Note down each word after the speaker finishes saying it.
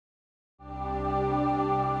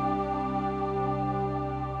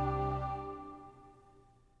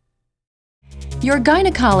Your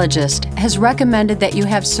gynecologist has recommended that you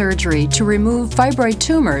have surgery to remove fibroid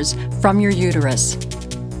tumors from your uterus.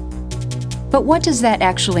 But what does that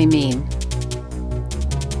actually mean?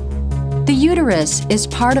 The uterus is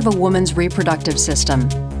part of a woman's reproductive system.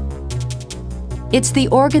 It's the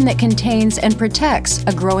organ that contains and protects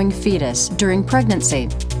a growing fetus during pregnancy.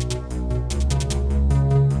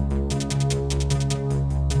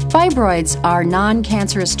 Fibroids are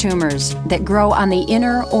non-cancerous tumors that grow on the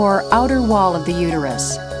inner or outer wall of the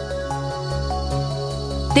uterus.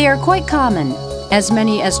 They are quite common. As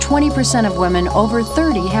many as 20% of women over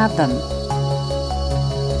 30 have them.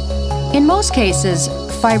 In most cases,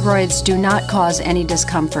 fibroids do not cause any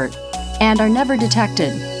discomfort and are never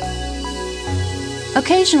detected.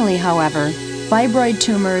 Occasionally, however, fibroid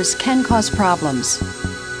tumors can cause problems.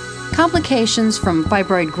 Complications from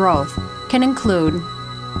fibroid growth can include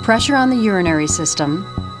pressure on the urinary system,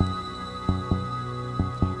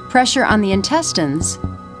 pressure on the intestines,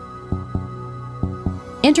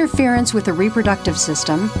 interference with the reproductive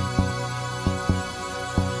system,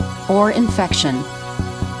 or infection.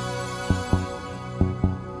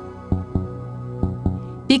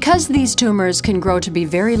 Because these tumors can grow to be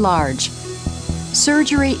very large,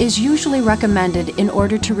 surgery is usually recommended in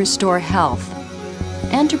order to restore health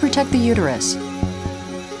and to protect the uterus.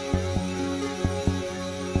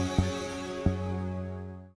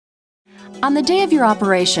 On the day of your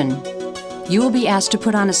operation, you will be asked to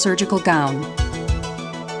put on a surgical gown.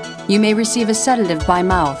 You may receive a sedative by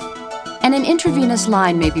mouth, and an intravenous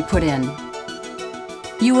line may be put in.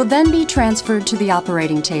 You will then be transferred to the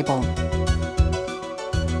operating table.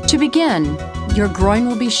 To begin, your groin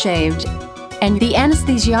will be shaved, and the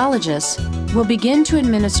anesthesiologist will begin to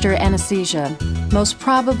administer anesthesia, most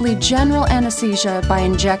probably general anesthesia by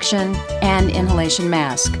injection and inhalation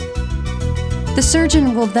mask. The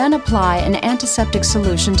surgeon will then apply an antiseptic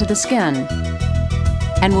solution to the skin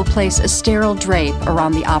and will place a sterile drape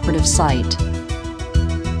around the operative site.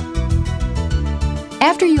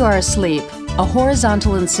 After you are asleep, a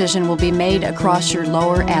horizontal incision will be made across your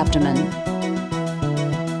lower abdomen.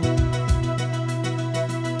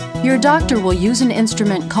 Your doctor will use an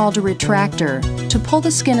instrument called a retractor to pull the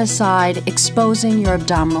skin aside, exposing your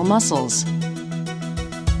abdominal muscles.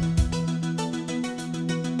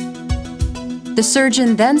 The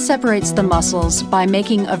surgeon then separates the muscles by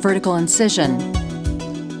making a vertical incision.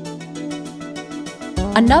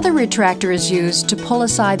 Another retractor is used to pull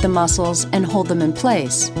aside the muscles and hold them in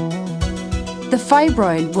place. The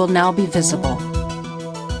fibroid will now be visible.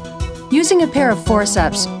 Using a pair of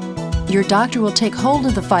forceps, your doctor will take hold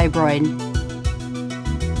of the fibroid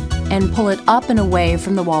and pull it up and away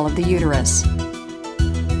from the wall of the uterus.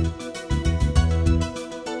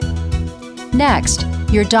 Next,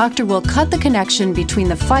 your doctor will cut the connection between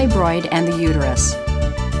the fibroid and the uterus.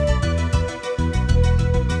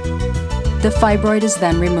 The fibroid is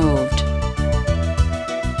then removed.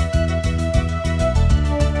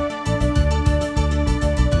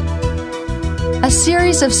 A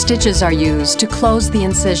series of stitches are used to close the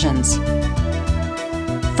incisions.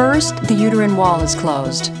 First, the uterine wall is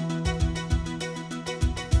closed.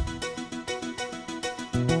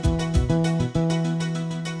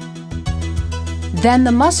 Then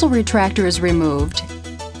the muscle retractor is removed,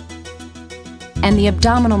 and the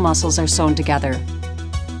abdominal muscles are sewn together.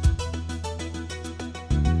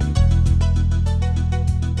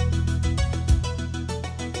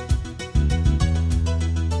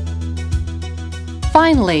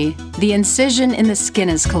 Finally, the incision in the skin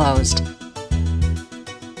is closed.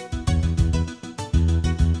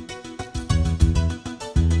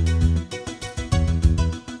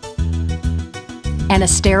 And a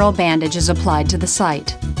sterile bandage is applied to the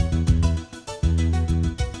site.